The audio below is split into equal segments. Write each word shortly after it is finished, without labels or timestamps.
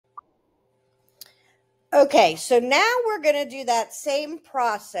Okay, so now we're going to do that same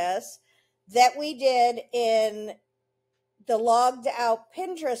process that we did in the logged out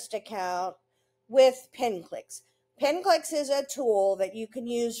Pinterest account with Pinclicks. Pinclicks is a tool that you can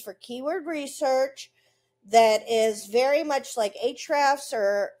use for keyword research that is very much like Ahrefs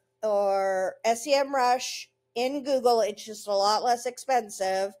or SEMrush in Google. It's just a lot less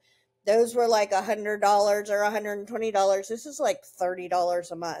expensive. Those were like $100 or $120. This is like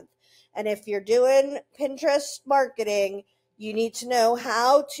 $30 a month. And if you're doing Pinterest marketing, you need to know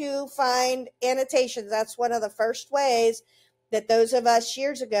how to find annotations. That's one of the first ways that those of us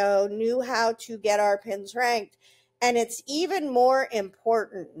years ago knew how to get our pins ranked. And it's even more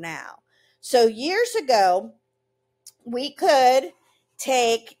important now. So years ago, we could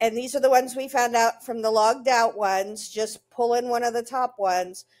take, and these are the ones we found out from the logged out ones, just pull in one of the top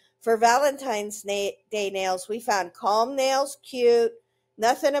ones. For Valentine's Day nails, we found calm nails, cute,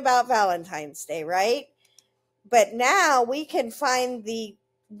 nothing about Valentine's Day, right? But now we can find the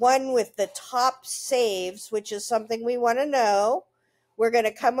one with the top saves, which is something we want to know. We're going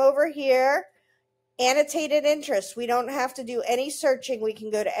to come over here, annotated interest. We don't have to do any searching. We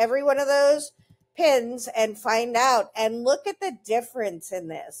can go to every one of those pins and find out. And look at the difference in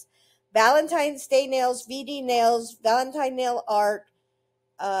this. Valentine's Day nails, VD nails, Valentine nail art,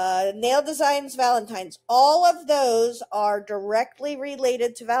 nail designs, Valentine's. All of those are directly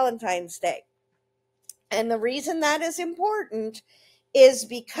related to Valentine's Day. And the reason that is important is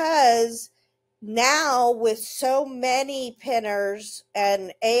because now with so many pinners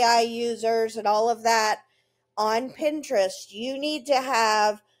and AI users and all of that on Pinterest, you need to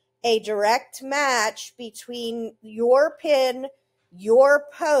have a direct match between your pin, your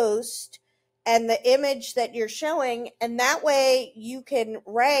post, and the image that you're showing. And that way you can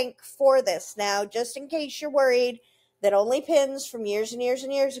rank for this. Now, just in case you're worried that only pins from years and years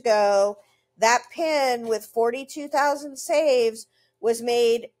and years ago, that pin with 42,000 saves was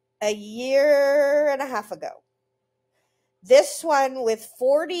made a year and a half ago. This one with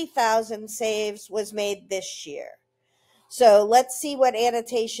 40,000 saves was made this year. So let's see what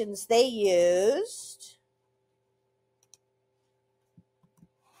annotations they used.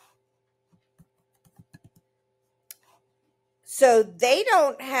 So they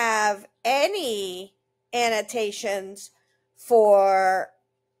don't have any annotations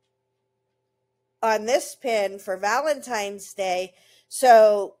on this pin for Valentine's Day.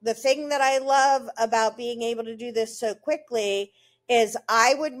 So the thing that I love about being able to do this so quickly is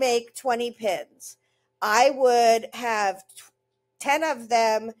I would make 20 pins. I would have 10 of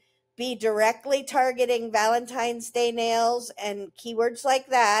them be directly targeting Valentine's Day nails and keywords like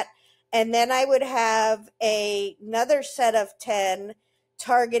that. And then I would have another set of 10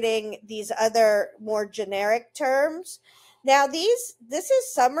 targeting these other more generic terms. Now this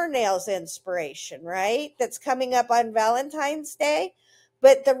is summer nails inspiration, right? That's coming up on Valentine's Day.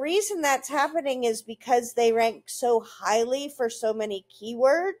 But the reason that's happening is because they rank so highly for so many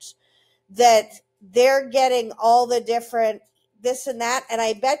keywords that they're getting all the different this and that. And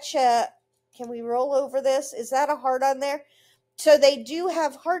I bet you, can we roll over this? Is that a heart on there? So they do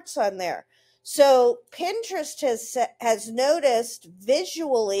have hearts on there. So Pinterest has noticed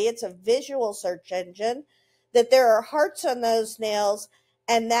visually, it's a visual search engine, that there are hearts on those nails,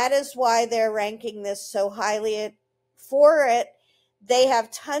 and that is why they're ranking this so highly for it. They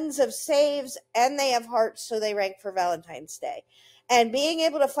have tons of saves and they have hearts, so they rank for Valentine's Day. And being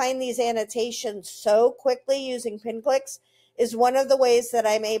able to find these annotations so quickly using Pinclicks is one of the ways that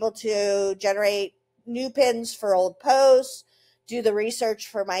I'm able to generate new pins for old posts, do the research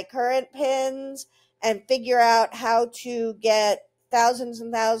for my current pins, and figure out how to get thousands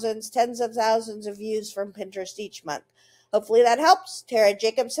and thousands, tens of thousands of views from Pinterest each month. Hopefully that helps. Tara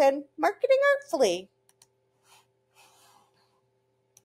Jacobson, Marketing Artfully.